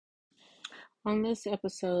On this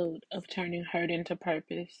episode of Turning Hurt into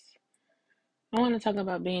Purpose, I want to talk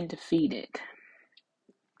about being defeated.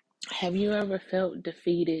 Have you ever felt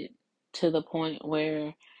defeated to the point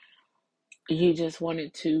where you just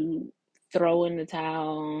wanted to throw in the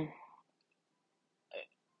towel,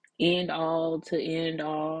 end all to end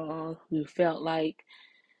all? You felt like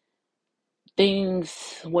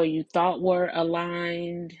things where you thought were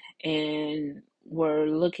aligned and were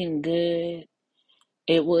looking good,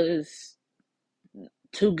 it was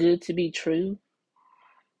too good to be true.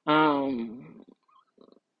 Um,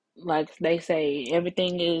 like they say,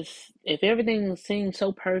 if everything seems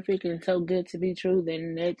so perfect and so good to be true,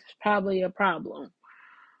 then it's probably a problem.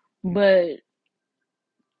 But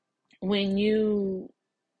when you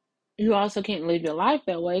also can't live your life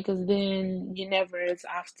that way, because then you never is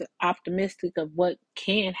optimistic of what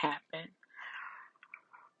can happen.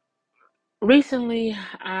 Recently,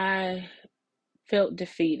 I felt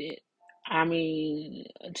defeated. I mean,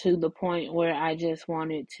 to the point where I just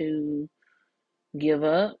wanted to give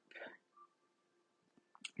up,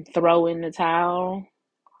 throw in the towel.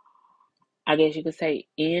 I guess you could say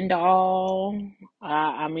end all.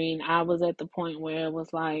 I mean, I was at the point where it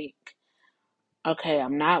was like, okay,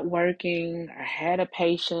 I'm not working. I had a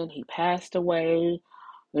patient, he passed away.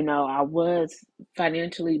 I was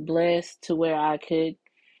financially blessed to where I could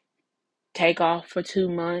take off for 2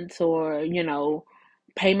 months or,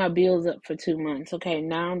 pay my bills up for 2 months. Okay,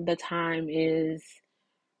 now the time is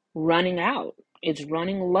running out. It's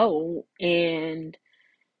running low, and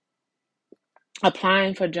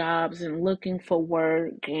applying for jobs and looking for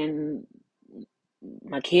work, and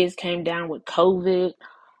my kids came down with COVID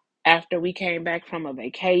after we came back from a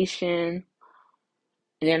vacation.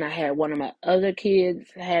 And then I had one of my other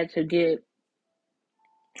kids had to get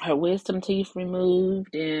her wisdom teeth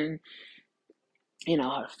removed, and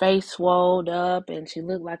her face swelled up and she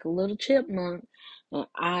looked like a little chipmunk. Her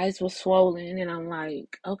eyes were swollen, and I'm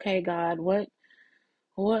like, okay, God, what,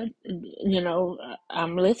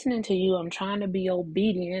 I'm listening to you. I'm trying to be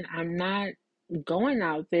obedient. I'm not going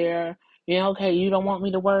out there. Okay, you don't want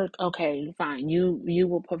me to work. Okay, fine. You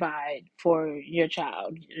will provide for your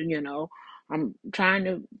child. I'm trying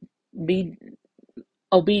to be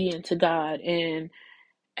obedient to God and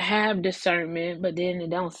have discernment, but then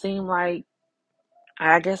it don't seem like,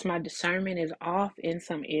 I guess my discernment is off in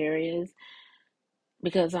some areas,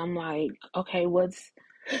 because I'm like, okay, what's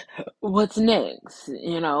next?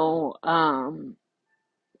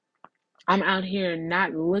 I'm out here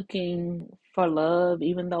not looking for love,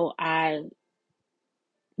 even though I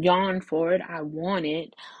yearn for it, I want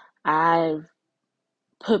it. I've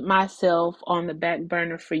put myself on the back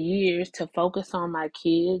burner for years to focus on my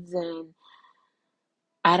kids, and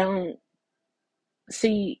I don't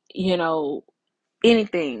see,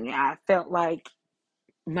 anything. I felt like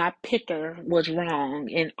my picker was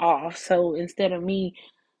wrong and off. So instead of me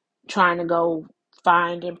trying to go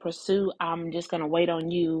find and pursue, I'm just gonna wait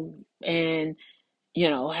on you and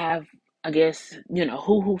have, I guess,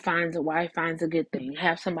 who finds a wife finds a good thing.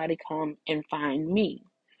 Have somebody come and find me.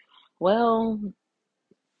 Well,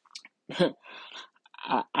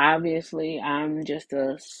 obviously, I'm just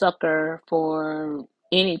a sucker for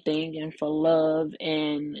anything and for love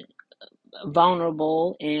and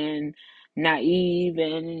vulnerable and naive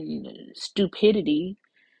and stupidity.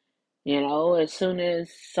 As soon as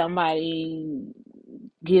somebody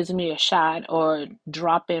gives me a shot or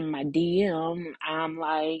drop in my DM, I'm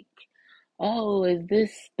like, oh, is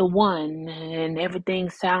this the one? And everything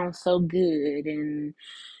sounds so good. And,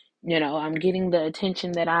 I'm getting the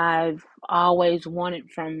attention that I've always wanted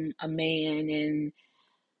from a man. And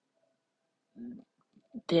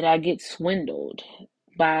did I get swindled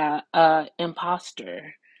by a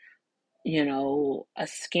imposter? A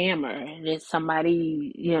scammer? Did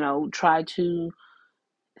somebody, try to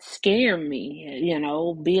scam me,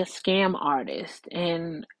 be a scam artist?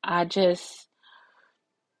 And I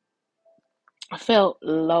felt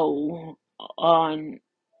low on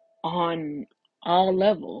on all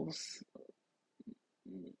levels,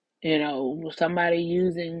 somebody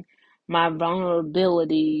using my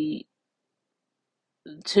vulnerability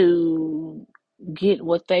to get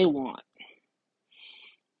what they want.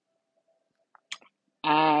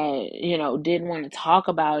 I, didn't want to talk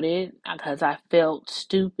about it because I felt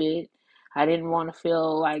stupid. I didn't want to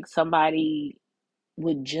feel like somebody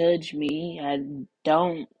would judge me. I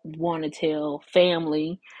don't want to tell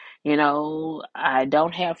family. I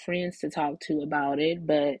don't have friends to talk to about it,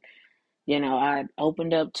 but I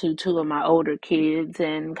opened up to two of my older kids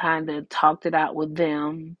and kind of talked it out with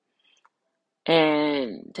them,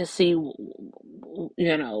 and to see,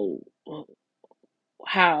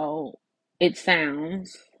 how it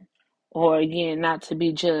sounds. or again, not to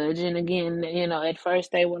be judged. And again, at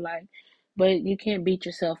first they were like, but you can't beat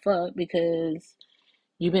yourself up because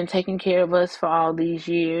you've been taking care of us for all these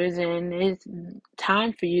years and it's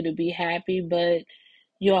time for you to be happy, but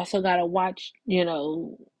you also got to watch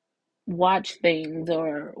things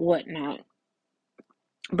or whatnot.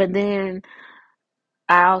 But then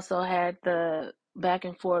I also had the back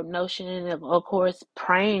and forth notion of course,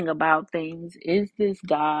 praying about things. Is this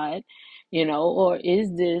God, or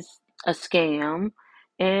is this a scam?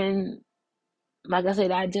 And like I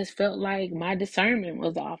said, I just felt like my discernment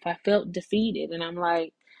was off. I felt defeated. And I'm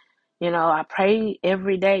like, I pray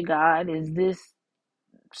every day, God, is this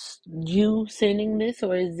you sending this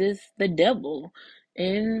or is this the devil?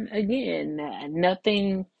 And again,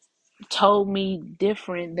 nothing told me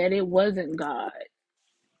different that it wasn't God.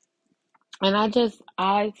 And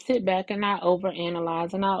I sit back and I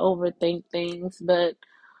overanalyze and I overthink things, but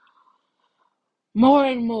more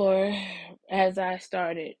and more as I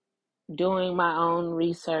started doing my own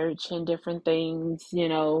research and different things,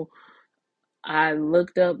 I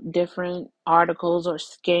looked up different articles or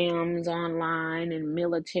scams online and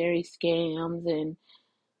military scams and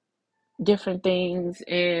different things.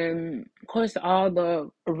 And of course, all the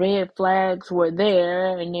red flags were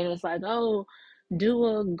there. And then it's like, oh, do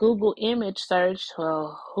a Google image search.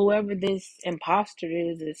 Well, whoever this imposter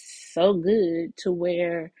is so good to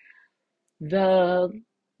where the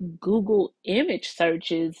Google image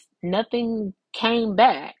searches, nothing came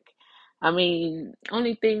back. I mean,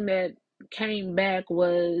 only thing that came back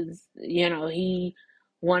was, he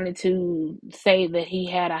wanted to say that he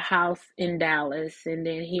had a house in Dallas and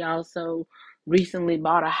then he also recently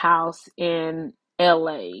bought a house in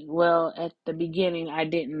LA. Well, at the beginning, I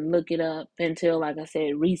didn't look it up until, like I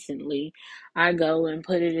said, recently. I go and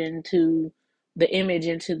put it into the image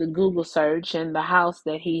into the Google search, and the house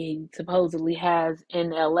that he supposedly has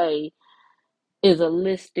in LA is a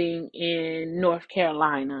listing in North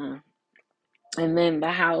Carolina. And then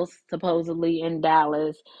the house supposedly in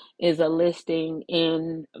Dallas is a listing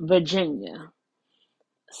in Virginia.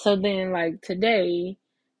 So then, like today,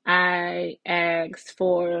 I asked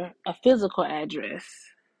for a physical address.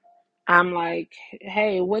 I'm like,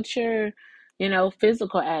 hey, what's your,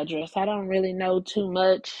 physical address? I don't really know too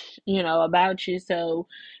much, about you. So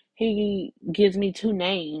he gives me two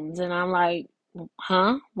names, and I'm like,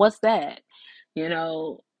 huh? What's that? You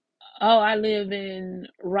know, oh, I live in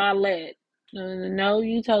Rowlett. No,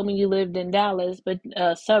 you told me you lived in Dallas, but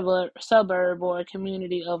a suburb or a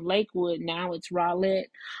community of Lakewood. Now it's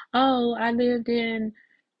Rowlett. Oh, I lived in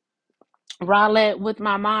Rowlett with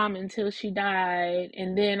my mom until she died,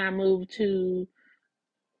 and then I moved to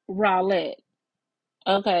Rowlett.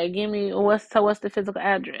 Okay, give me what's the physical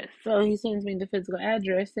address? So he sends me the physical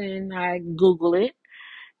address, and I Google it,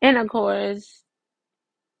 and of course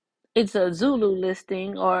it's a Zulu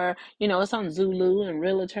listing, or it's on Zulu and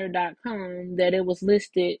Realtor.com that it was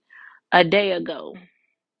listed a day ago.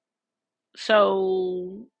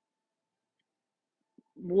 So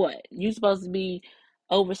what? You supposed to be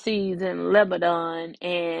overseas in Lebanon,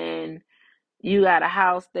 and you got a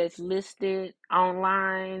house that's listed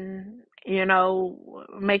online,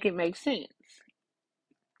 make it make sense.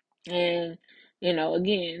 And,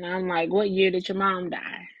 again, I'm like, what year did your mom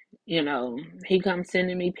die? He comes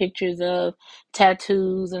sending me pictures of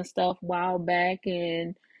tattoos and stuff a while back.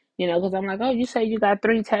 And, because I'm like, oh, you say you got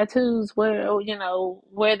three tattoos. Where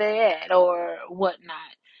they at or whatnot.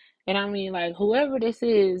 And I mean, like, whoever this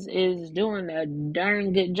is doing a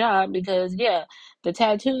darn good job because, yeah, the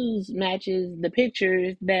tattoos matches the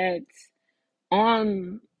pictures that's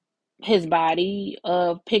on his body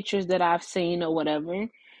of pictures that I've seen or whatever.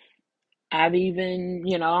 I've even,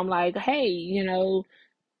 I'm like, hey, you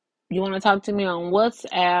want to talk to me on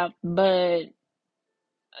WhatsApp, but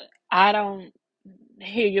I don't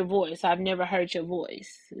hear your voice. I've never heard your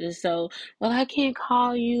voice. And so, well, I can't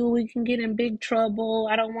call you. We can get in big trouble.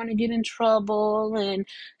 I don't want to get in trouble. And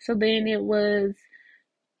so then it was,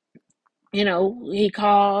 he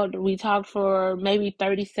called, we talked for maybe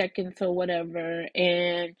 30 seconds or whatever.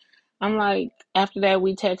 And I'm like, after that,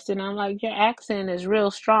 we texted. I'm like, your accent is real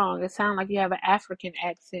strong. It sounds like you have an African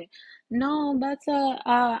accent. No, that's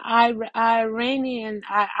Iranian,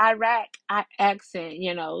 Iraq accent.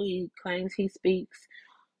 He claims he speaks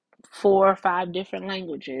four or five different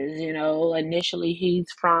languages. Initially, he's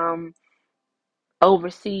from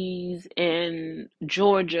overseas in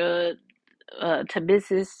Georgia,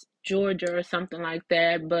 Tbilisi, Georgia, or something like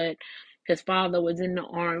that. But his father was in the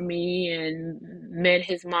army and met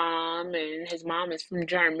his mom, and his mom is from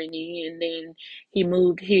Germany. And then he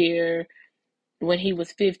moved here when he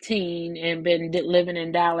was 15 and been living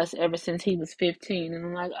in Dallas ever since he was 15. And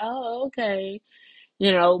I'm like, oh, okay.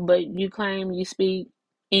 But you claim you speak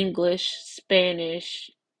English, Spanish,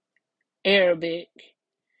 Arabic,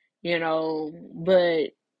 but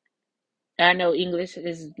I know English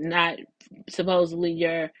is not supposedly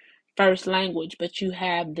your first language, but you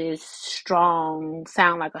have this strong,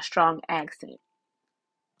 sound like a strong accent.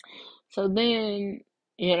 So then,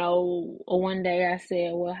 one day I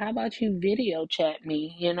said, well, how about you video chat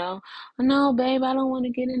me, No, babe, I don't want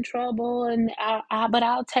to get in trouble, and but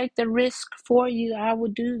I'll take the risk for you. I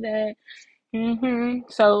would do that.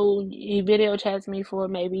 So he video chats me for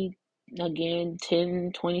maybe, again,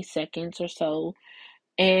 10, 20 seconds or so.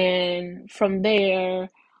 And from there,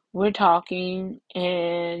 we're talking,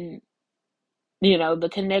 and, the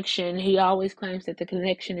connection, he always claims that the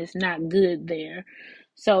connection is not good there.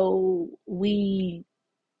 So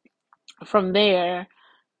from there,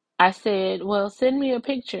 I said, well, send me a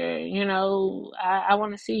picture. I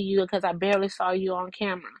want to see you because I barely saw you on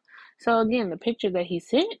camera. So again, the picture that he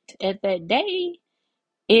sent at that day,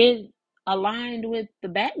 it aligned with the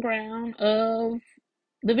background of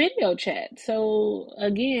the video chat. So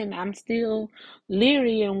again, I'm still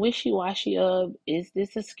leery and wishy-washy of, is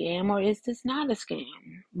this a scam or is this not a scam?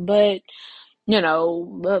 But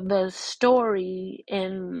the story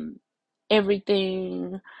and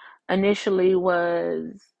everything initially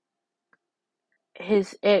was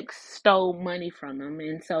his ex stole money from him,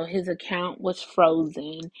 and so his account was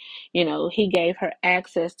frozen. He gave her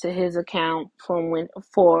access to his account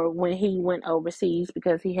for when he went overseas,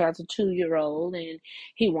 because he has a 2-year-old and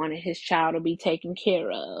he wanted his child to be taken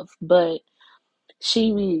care of. But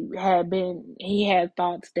he had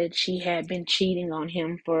thoughts that she had been cheating on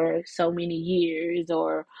him for so many years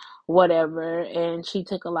or whatever, and she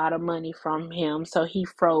took a lot of money from him, so he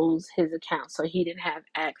froze his account so he didn't have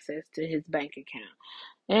access to his bank account.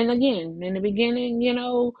 And again, in the beginning,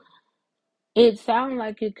 it sounded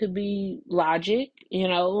like it could be logic. He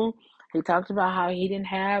talked about how he didn't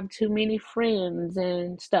have too many friends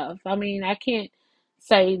and stuff. I mean, I can't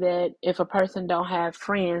say that if a person don't have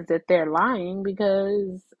friends that they're lying,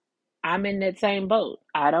 because I'm in that same boat.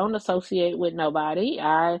 I don't associate with nobody.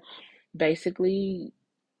 I basically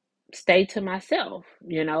stay to myself.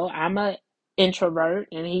 I'm a introvert,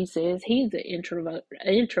 and he says he's an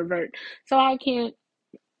introvert. So I can't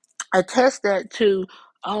attest that to,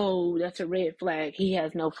 oh, that's a red flag. He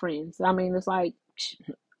has no friends. I mean, it's like,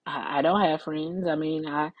 I don't have friends. I mean,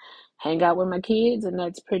 I hang out with my kids, and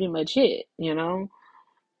that's pretty much it.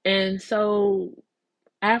 And so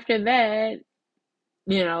after that,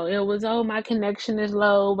 it was, oh, my connection is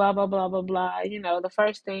low, blah, blah, blah, blah, blah. The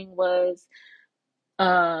first thing was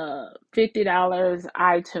 $50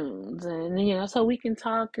 iTunes, and so we can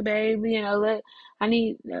talk, babe. Let I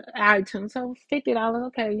need iTunes, so $50.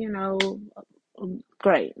 Okay,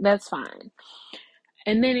 great, that's fine.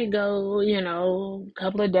 And then it go, a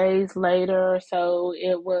couple of days later or so,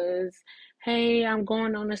 it was, hey, I'm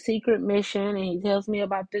going on a secret mission, and he tells me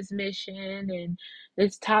about this mission, and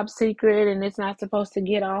it's top secret, and it's not supposed to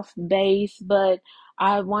get off base, but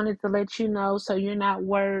I wanted to let you know so you're not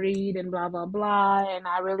worried, and blah, blah, blah, and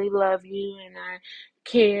I really love you, and I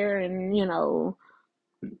care, and,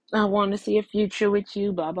 I want to see a future with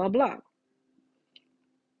you, blah, blah, blah.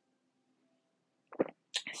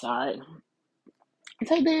 Sorry.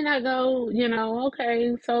 So then I go,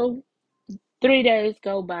 okay, so 3 days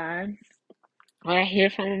go by. I hear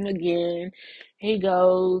from him again. He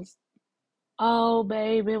goes, oh,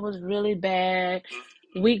 babe, it was really bad.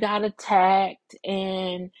 We got attacked,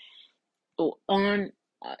 and on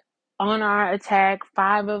uh, on our attack,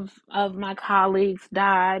 five of my colleagues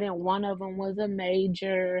died, and one of them was a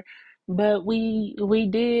major. But we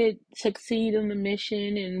did succeed in the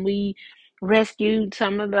mission, and we rescued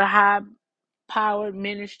some of the high powered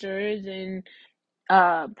ministers and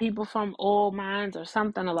people from oil mines or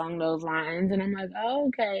something along those lines. And I'm like, oh,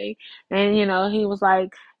 okay. And he was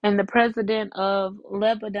like, and the president of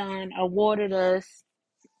Lebanon awarded us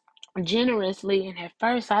generously. And at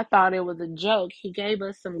first I thought it was a joke. He gave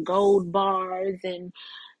us some gold bars, and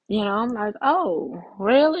I'm like, oh,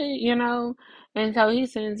 really? And so he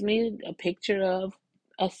sends me a picture of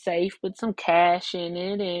a safe with some cash in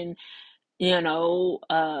it, and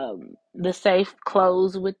the safe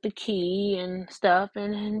closed with the key and stuff.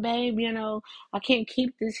 And babe, I can't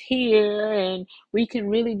keep this here, and we can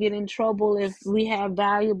really get in trouble if we have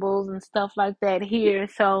valuables and stuff like that here.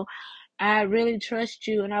 So I really trust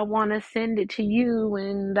you, and I want to send it to you,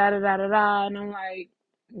 and da da da da da. And I'm like,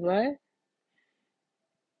 what?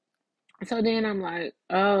 So then I'm like,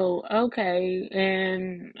 oh, okay.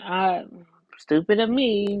 And stupid of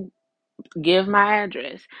me, give my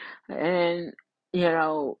address and,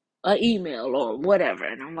 an email or whatever.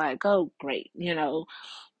 And I'm like, oh, great,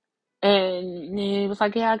 And he was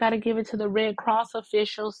like, yeah, I got to give it to the Red Cross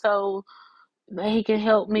official so he can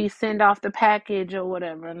help me send off the package or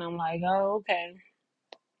whatever. And I'm like, oh, okay.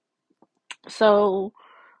 So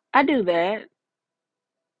I do that,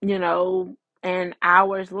 you know, and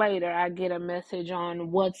hours later, I get a message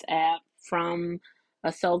on WhatsApp from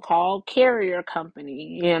a so-called carrier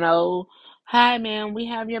company. Hi, ma'am, we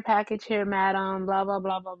have your package here, madam, blah, blah,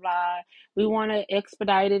 blah, blah, blah. We want to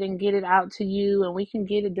expedite it and get it out to you, and we can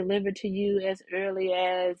get it delivered to you as early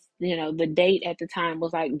as, the date at the time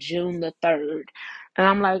was like June the 3rd. And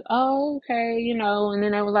I'm like, oh, okay, and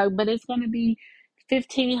then they were like, but it's going to be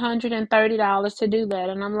 $1,530 to do that.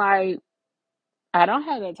 And I'm like, I don't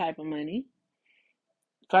have that type of money.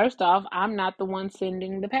 First off, I'm not the one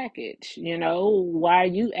sending the package. Why are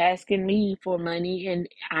you asking me for money and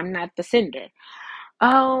I'm not the sender?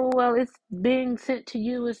 Oh, well, it's being sent to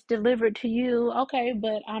you, it's delivered to you. Okay,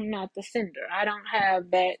 but I'm not the sender. I don't have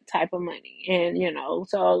that type of money. And,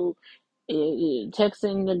 so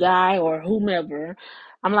texting the guy or whomever,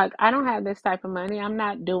 I'm like, I don't have this type of money. I'm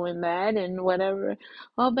not doing that and whatever.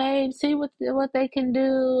 Oh, babe, see what they can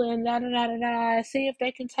do and da da da da da. See if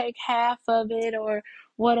they can take half of it or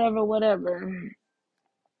whatever, whatever.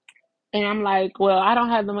 And I'm like, well, I don't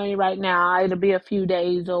have the money right now. It'll be a few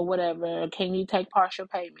days or whatever. Can you take partial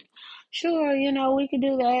payment? Sure, we could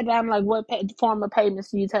do that. I'm like, what form of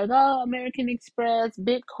payments do you take? Oh, American Express,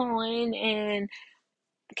 Bitcoin, and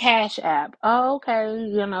Cash App. Oh,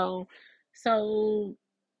 okay, So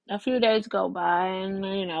a few days go by and,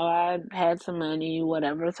 I had some money,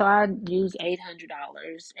 whatever. So I used $800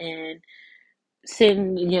 and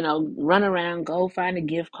send, run around, go find a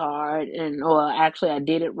gift card. Or actually, I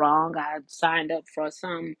did it wrong. I signed up for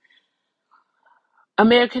some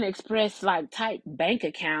American Express like type bank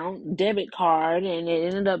account, debit card, and it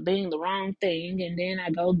ended up being the wrong thing. And then I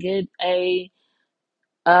go get a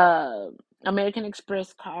uh American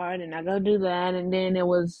Express card and I go do that, and then it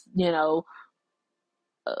was,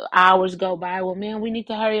 hours go by. Well, man, we need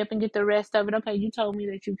to hurry up and get the rest of it. Okay, you told me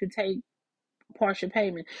that you could take partial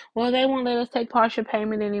payment. Well, they won't let us take partial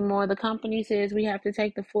payment anymore. The company says we have to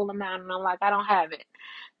take the full amount, and I'm like, I don't have it.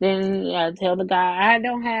 Then I tell the guy I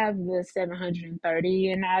don't have the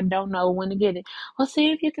 730, and I don't know when to get it. Well,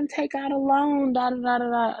 see if you can take out a loan. Da da da da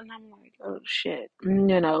da. And I'm like, oh shit,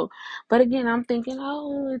 But again, I'm thinking,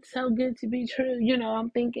 oh, it's so good to be true. I'm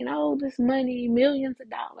thinking, oh, this money, millions of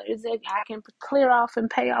dollars that I can clear off and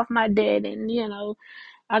pay off my debt, and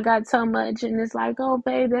I got so much, and it's like, oh,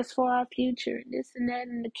 babe, that's for our future, and this and that,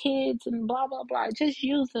 and the kids, and blah, blah, blah. Just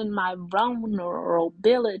using my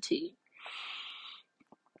vulnerability.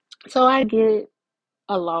 So I get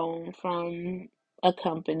a loan from a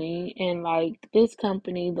company, and like this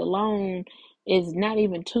company, the loan is not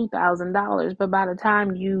even $2,000, but by the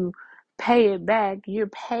time you pay it back, you're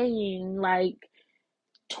paying like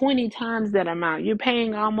 20 times that amount. You're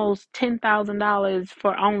paying almost $10,000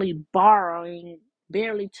 for only borrowing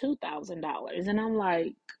barely $2,000. And I'm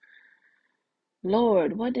like,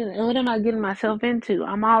 Lord, what am I getting myself into?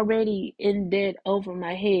 I'm already in debt over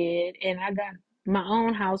my head and I got my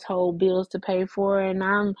own household bills to pay for, and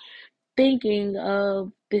I'm thinking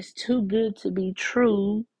of this too good to be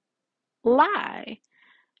true lie.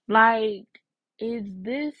 Like, is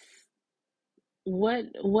this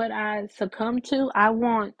what I succumb to? I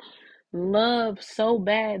want love so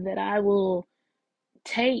bad that I will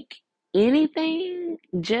take anything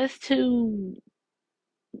just to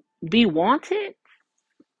be wanted.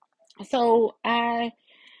 So I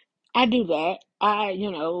do that.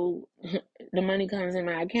 The money comes in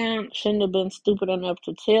my account. Shouldn't have been stupid enough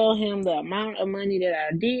to tell him the amount of money that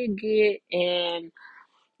I did get, and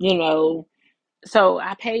you know, so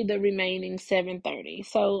I paid the remaining 730.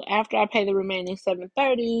 So after I pay the remaining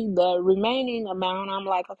 730, the remaining amount, I'm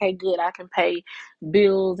like, okay, good. I can pay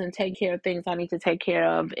bills and take care of things I need to take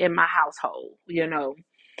care of in my household.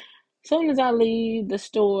 Soon as I leave the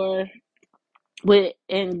store with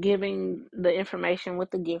and giving the information with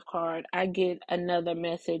the gift card, I get another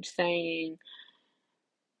message saying,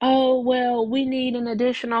 oh, well, we need an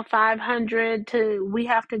additional 500 we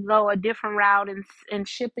have to go a different route and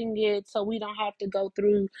shipping it, so we don't have to go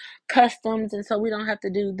through customs, and so we don't have to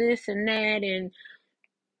do this and that, and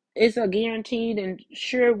it's a guaranteed and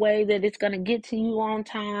sure way that it's going to get to you on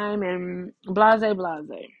time, and blase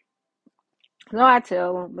blase. So I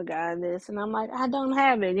tell the guy this, and I'm like, I don't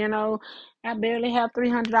have it. I barely have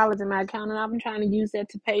 $300 in my account, and I'm trying to use that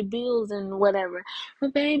to pay bills and whatever.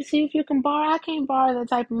 But babe, see if you can borrow. I can't borrow that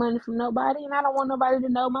type of money from nobody, and I don't want nobody to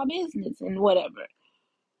know my business and whatever.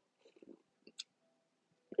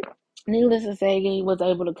 Needless to say, he was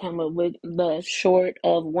able to come up with the short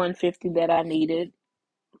of 150 that I needed.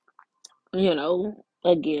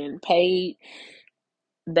 Again, paid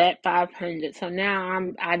that 500. So now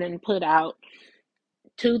I didn't put out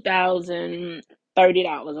 $2,030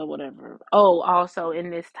 or whatever. Oh, also in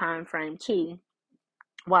this time frame too,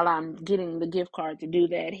 while I'm getting the gift card to do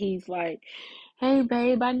that, he's like, "Hey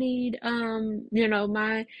babe, I need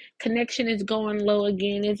my connection is going low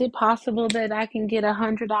again. Is it possible that I can get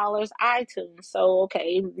 $100 iTunes?" So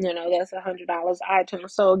okay, that's $100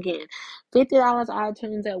 iTunes. So again, $50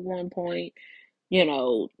 iTunes at one point,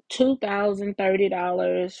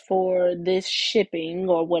 $2,030 for this shipping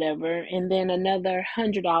or whatever, and then another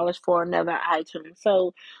 $100 for another iTunes.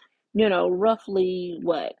 So, roughly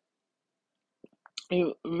what?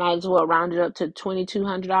 You might as well round it up to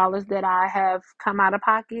 $2,200 that I have come out of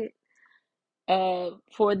pocket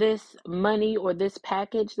for this money or this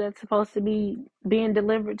package that's supposed to be being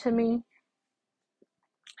delivered to me.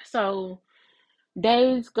 So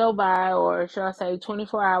days go by, or should I say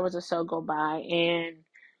 24 hours or so go by, and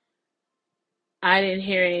I didn't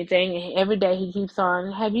hear anything. And every day he keeps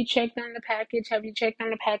on, "Have you checked on the package? Have you checked on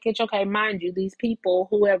the package?" Okay, mind you, these people,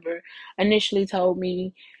 whoever initially told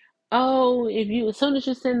me, "Oh, if you, as soon as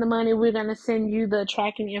you send the money, we're gonna send you the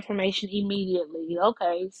tracking information immediately."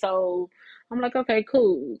 Okay, so I'm like, okay,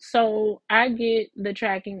 cool. So I get the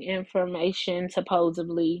tracking information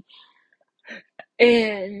supposedly,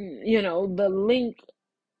 and the link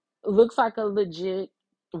looks like a legit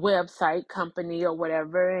website company or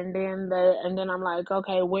whatever, and then I'm like,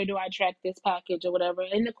 okay, where do I track this package or whatever?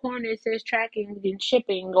 In the corner it says tracking and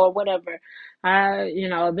shipping or whatever.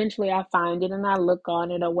 Eventually I find it and I look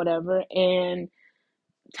on it or whatever and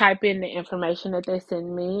type in the information that they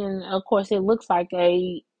send me, and of course it looks like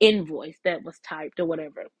a invoice that was typed or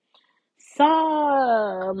whatever.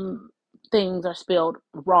 Some things are spelled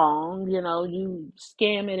wrong. You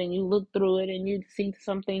scan it and you look through it and you see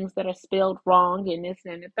some things that are spelled wrong and this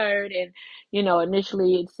and the third. And,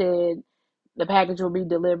 initially it said the package will be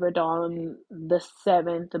delivered on the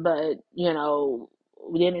 7th, but,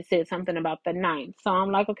 then it said something about the 9th. So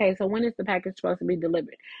I'm like, okay, so when is the package supposed to be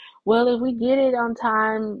delivered? Well, if we get it on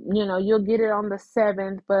time, you'll get it on the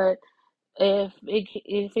 7th, but if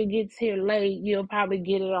it gets here late, you'll probably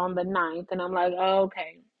get it on the 9th. And I'm like, oh,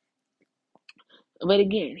 okay. But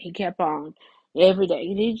again, he kept on every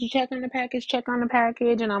day. "Did you check on the package? Check on the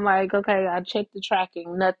package." And I'm like, okay, I checked the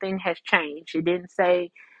tracking. Nothing has changed. It didn't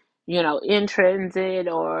say, in transit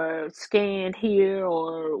or scanned here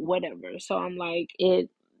or whatever. So I'm like,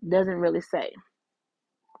 it doesn't really say.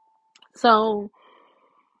 So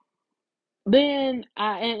then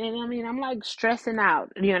and I mean, I'm like stressing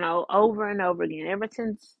out, over and over again. Ever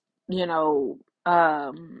since,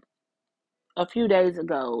 um, a few days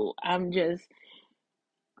ago, I'm just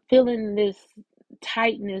feeling this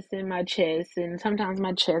tightness in my chest, and sometimes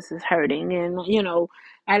my chest is hurting. And,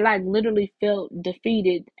 I like literally felt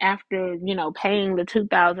defeated after, paying the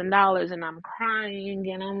 $2,000, and I'm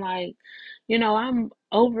crying, and I'm like, I'm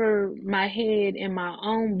over my head in my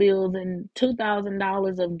own bills, and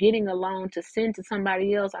 $2,000 of getting a loan to send to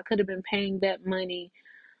somebody else. I could have been paying that money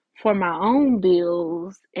for my own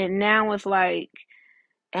bills, and now it's like,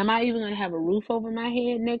 am I even going to have a roof over my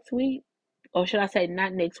head next week? Or should I say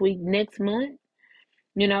not next week, next month?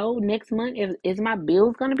 Next month, is my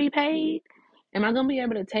bills going to be paid? Am I going to be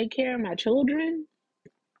able to take care of my children?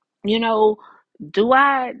 You know, do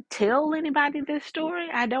I tell anybody this story?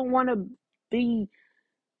 I don't want to be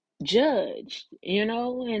judged,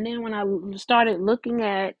 And then when I started looking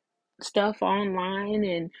at stuff online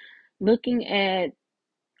and looking at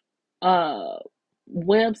uh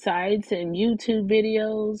websites and YouTube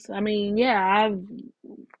videos, I mean, yeah, I've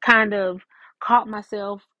kind of caught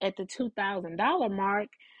myself at the $2,000 mark,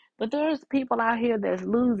 but there's people out here that's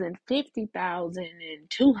losing 50,000 and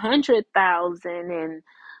 200,000 and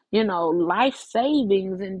life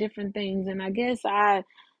savings and different things. And I guess I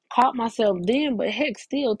caught myself then, but heck,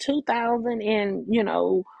 still 2,000 and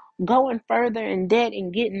going further in debt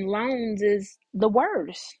and getting loans is the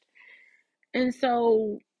worst. And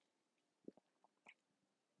so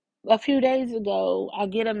a few days ago, I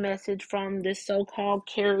get a message from this so-called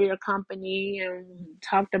carrier company and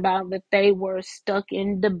talked about that they were stuck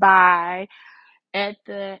in Dubai at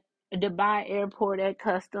the Dubai airport at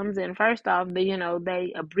customs. And first off, they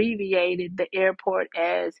abbreviated the airport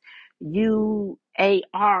as UAR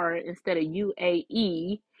instead of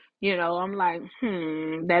UAE. I'm like,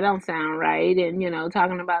 that don't sound right. And,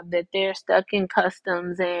 talking about that they're stuck in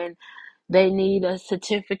customs and they need a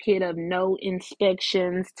certificate of no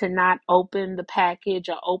inspections to not open the package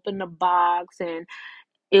or open the box. And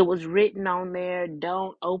it was written on there,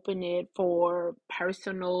 don't open it for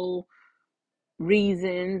personal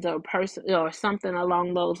reasons or person or something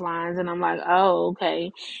along those lines. And I'm like, oh,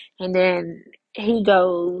 okay. And then he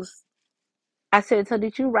goes, I said, so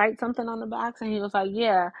did you write something on the box? And he was like,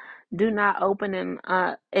 yeah, do not open them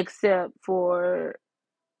except for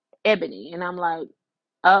Ebony. And I'm like,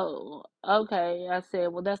 oh, okay. I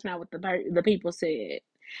said, well, that's not what the people said.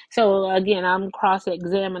 So again, I'm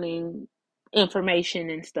cross-examining information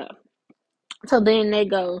and stuff. So then they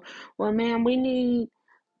go, well, ma'am, we need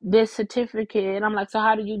this certificate. And I'm like, so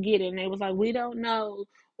how do you get it? And they was like, we don't know.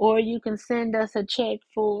 Or you can send us a check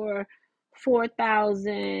for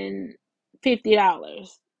 $4,050.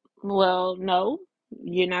 Well, no,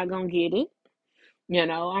 you're not gonna get it.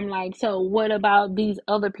 I'm like, so what about these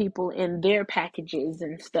other people and their packages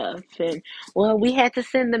and stuff? And well, we had to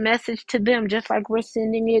send the message to them just like we're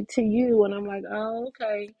sending it to you. And I'm like, oh,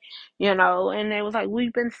 okay. And they was like,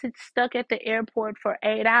 we've been stuck at the airport for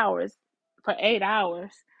 8 hours. For 8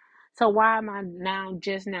 hours. So why am I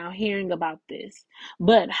just now hearing about this?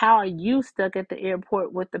 But how are you stuck at the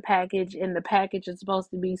airport with the package and the package is supposed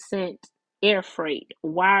to be sent air freight?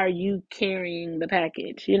 Why are you carrying the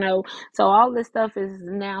package? So all this stuff is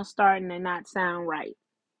now starting to not sound right.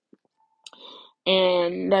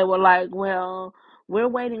 And they were like, well, we're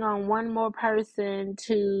waiting on one more person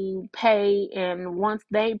to pay. And once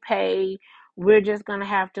they pay, we're just going to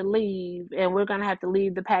have to leave. And we're going to have to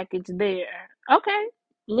leave the package there. Okay,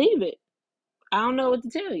 leave it. I don't know what to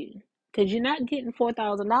tell you. Because you're not getting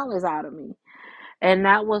 $4,000 out of me. And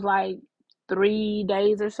that was like 3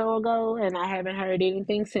 days or so ago, and I haven't heard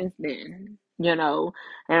anything since then. And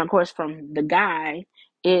of course, from the guy,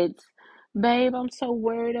 it's, babe, I'm so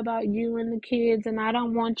worried about you and the kids, and I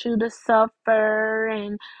don't want you to suffer,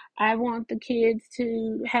 and I want the kids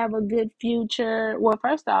to have a good future. Well,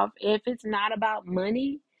 first off, if it's not about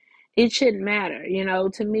money, it shouldn't matter.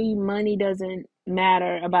 To me, money doesn't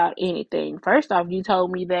matter about anything. First off, you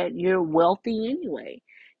told me that you're wealthy anyway.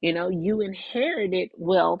 You inherited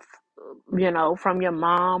wealth, from your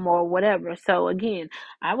mom or whatever. So again,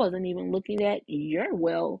 I wasn't even looking at your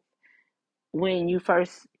wealth when you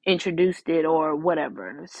first introduced it or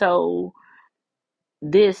whatever. So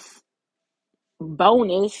this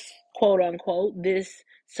bonus, quote unquote, this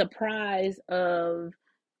surprise of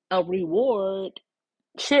a reward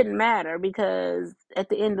shouldn't matter because at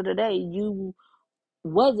the end of the day, you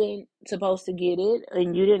wasn't supposed to get it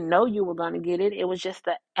and you didn't know you were going to get it. It was just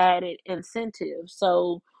the added incentive.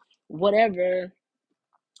 So, whatever,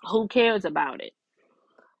 who cares about it?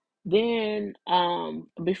 Then,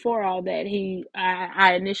 before all that,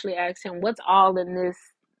 I initially asked him, "What's all in this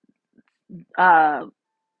uh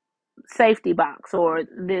safety box or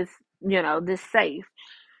this safe?"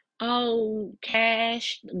 Oh,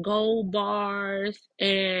 cash, gold bars,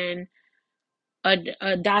 and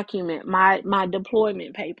a document, my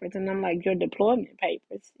deployment papers. And I'm like, your deployment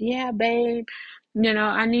papers? Yeah, babe.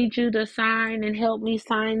 I need you to sign and help me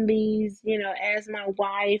sign these, as my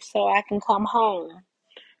wife so I can come home.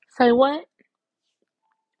 Say what?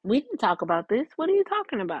 We didn't talk about this. What are you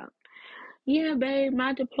talking about? Yeah, babe,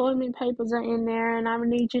 my deployment papers are in there and I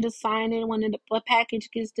need you to sign it when the package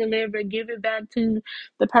gets delivered. Give it back to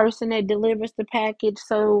the person that delivers the package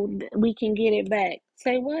so we can get it back.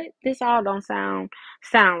 Say what? This all don't sound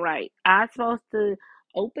right. I'm supposed to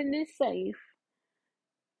open this safe,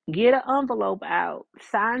 get an envelope out,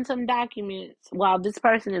 sign some documents while this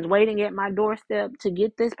person is waiting at my doorstep to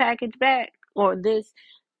get this package back or this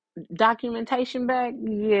documentation back.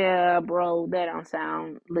 Yeah, bro, that don't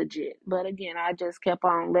sound legit. But again, I just kept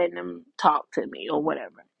on letting them talk to me or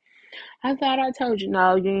whatever. I thought I told you.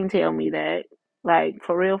 No, you didn't tell me that. Like,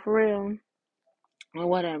 for real, or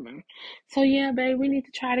whatever. So yeah, babe, we need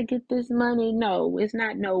to try to get this money. No, it's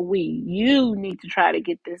not no we. You need to try to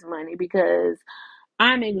get this money because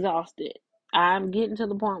I'm exhausted. I'm getting to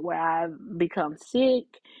the point where I've become sick.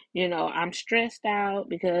 I'm stressed out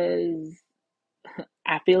because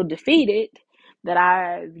I feel defeated that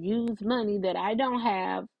I've used money that I don't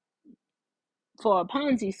have for a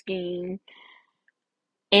Ponzi scheme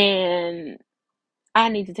and I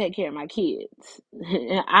need to take care of my kids.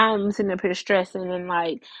 I'm sitting up here stressing and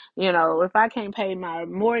like, if I can't pay my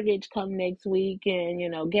mortgage come next week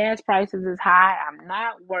and, gas prices is high, I'm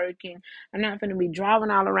not working. I'm not going to be driving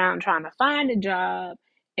all around trying to find a job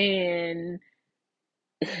and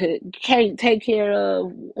can't take care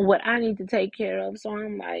of what I need to take care of. So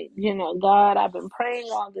I'm like, God, I've been praying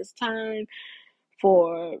all this time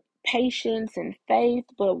for patience and faith,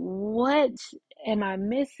 but what am I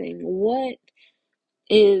missing? What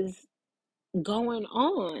is going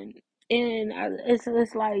on? And it's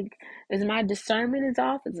like, is my discernment is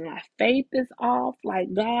off? Is my faith is off?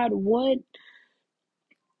 Like, God, what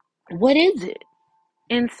is it?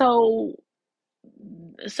 And so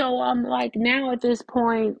I'm like, now at this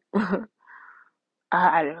point,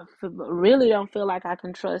 really don't feel like I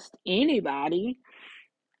can trust anybody.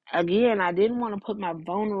 Again, I didn't want to put my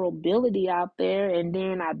vulnerability out there and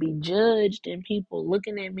then I'd be judged and people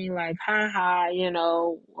looking at me like, ha ha,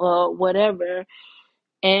 whatever.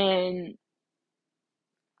 And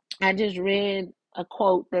I just read a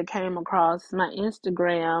quote that came across my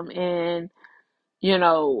Instagram, and,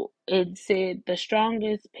 it said the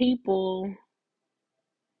strongest people,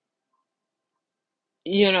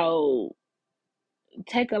 you know,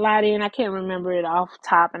 take a lot in. I can't remember it off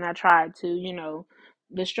top, and I tried to,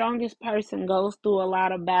 the strongest person goes through a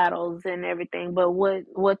lot of battles and everything, but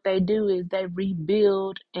what they do is they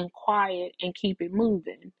rebuild and quiet and keep it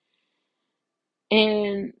moving.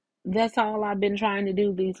 And that's all I've been trying to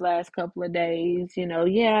do these last couple of days.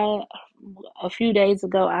 Yeah, a few days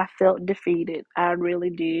ago I felt defeated. I really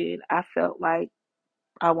did. I felt like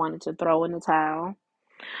I wanted to throw in the towel.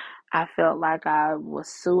 I felt like I was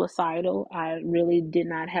suicidal. I really did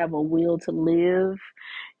not have a will to live,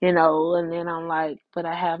 and then I'm like, but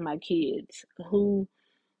I have my kids. Who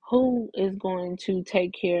is going to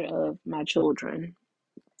take care of my children?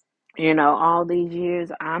 All these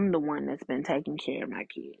years I'm the one that's been taking care of my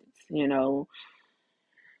kids.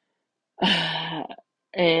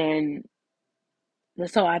 And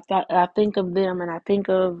so I think of them and I think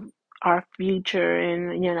of our future,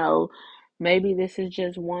 and maybe this is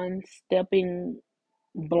just one stepping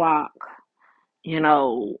block, you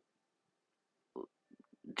know,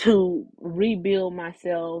 to rebuild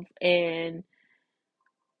myself and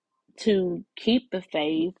to keep the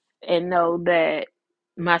faith and know that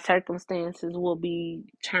my circumstances will be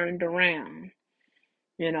turned around.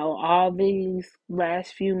 All these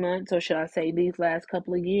last few months, or should I say these last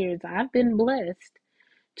couple of years, I've been blessed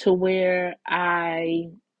to where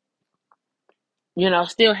I,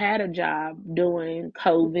 still had a job during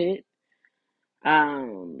COVID.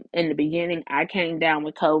 In the beginning, I came down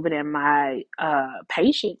with COVID and my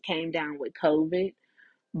patient came down with COVID.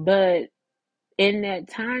 But in that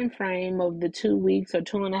time frame of the 2 weeks or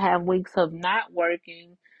 2.5 weeks of not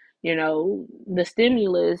working, the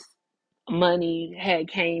stimulus money had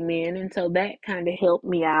came in, and so that kind of helped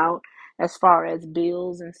me out as far as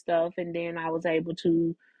bills and stuff. And then I was able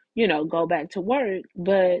to, go back to work.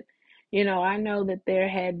 But I know that there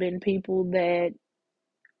had been people that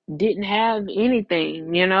didn't have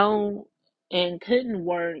anything, and couldn't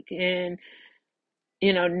work. And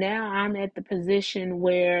now I'm at the position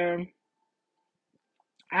where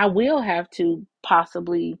I will have to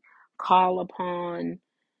possibly call upon,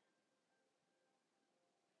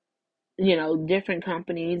 different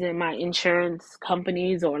companies and my insurance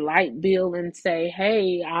companies or light bill and say,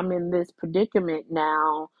 hey, I'm in this predicament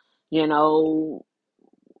now. You know,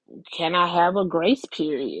 can I have a grace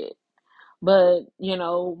period? But,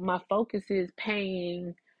 my focus is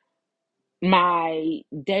paying my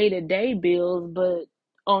day-to-day bills, but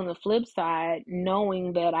on the flip side,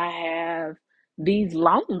 knowing that I have these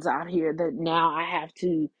loans out here that now I have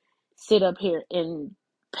to sit up here and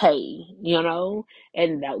pay,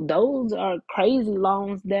 and those are crazy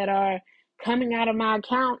loans that are coming out of my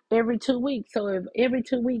account every 2 weeks. So if every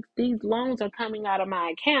 2 weeks these loans are coming out of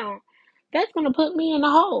my account, that's going to put me in a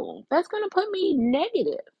hole. That's going to put me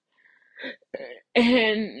negative.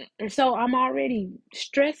 And so I'm already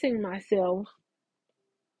stressing myself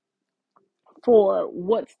for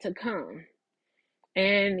what's to come.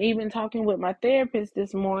 And even talking with my therapist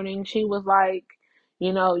this morning, she was like,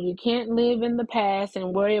 you can't live in the past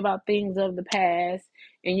and worry about things of the past,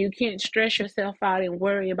 and you can't stress yourself out and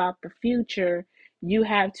worry about the future. You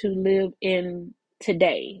have to live in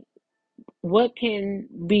today. What can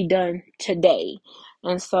be done today?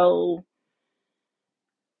 And so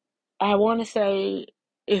I want to say,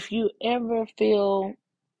 if you ever feel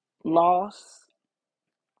lost,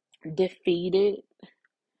 defeated,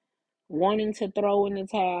 wanting to throw in the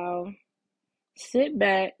towel, sit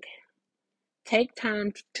back, take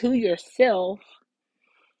time to yourself,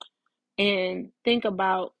 and think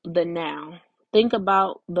about the now. Think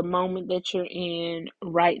about the moment that you're in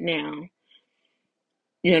right now.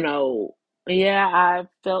 Yeah, I've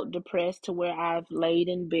felt depressed to where I've laid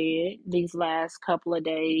in bed these last couple of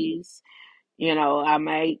days. I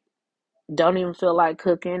might don't even feel like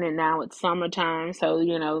cooking, and now it's summertime, so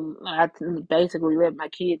I can basically let my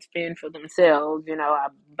kids fend for themselves. I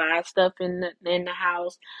buy stuff in the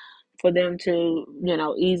house for them to,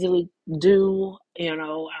 easily do.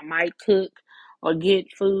 I might cook or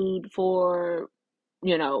get food for,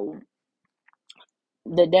 you know,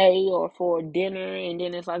 the day or for dinner, and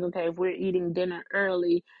then it's like, okay, if we're eating dinner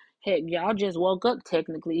early, heck, y'all just woke up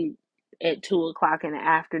technically at 2 o'clock in the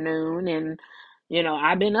afternoon, and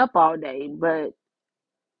I've been up all day, but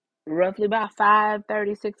roughly about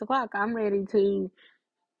 5:30, 6 o'clock, I'm ready to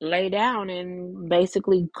lay down and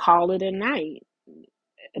basically call it a night.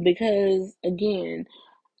 Because again,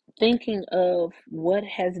 thinking of what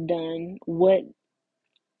has done, what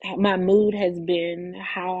my mood has been,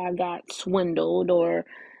 how I got swindled or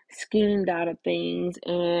schemed out of things.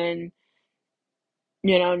 And,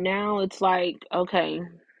 now it's like, okay,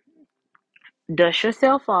 dust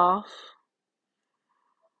yourself off.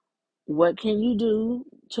 What can you do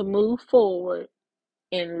to move forward?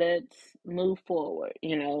 And let's move forward.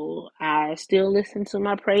 I still listen to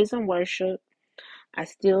my praise and worship. I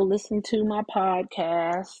still listen to my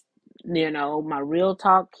podcast, my Real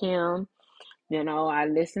Talk Kim. I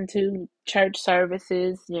listen to church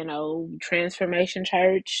services, Transformation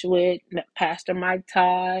Church with Pastor Mike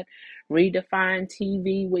Todd, Redefine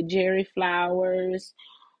TV with Jerry Flowers,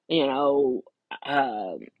 you know,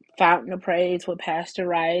 uh, Fountain of Praise with Pastor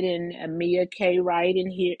Wright and Mia K. Wright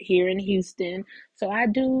here in Houston. So I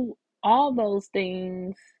do all those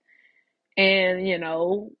things, and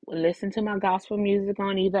listen to my gospel music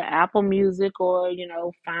on either Apple Music or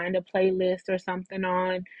find a playlist or something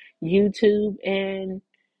on YouTube and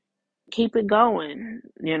keep it going.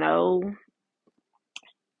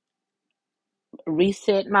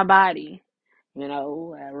 Reset my body.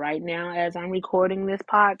 Right now as I'm recording this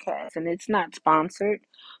podcast, and it's not sponsored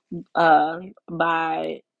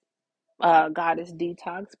by Goddess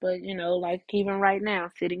Detox, but like even right now,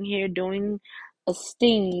 sitting here doing a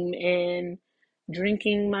steam and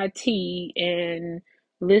drinking my tea and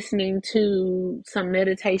listening to some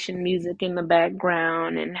meditation music in the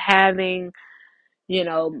background and having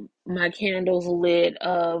my candles lit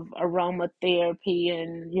of aromatherapy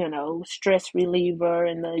and stress reliever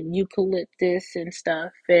and the eucalyptus and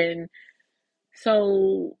stuff. And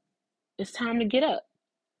so it's time to get up.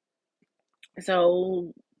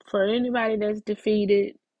 So for anybody that's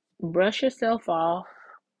defeated, brush yourself off,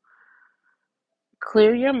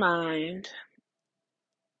 clear your mind,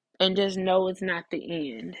 and just know it's not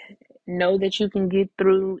the end. Know that you can get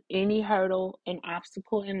through any hurdle and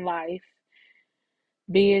obstacle in life,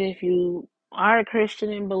 be it if you are a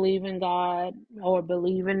Christian and believe in God or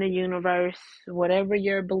believe in the universe, whatever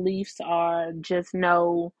your beliefs are, just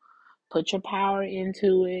know, put your power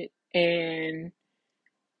into it, and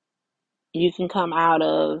you can come out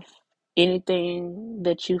of anything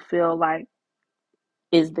that you feel like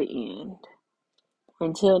is the end.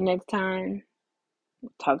 Until next time,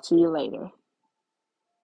 talk to you later.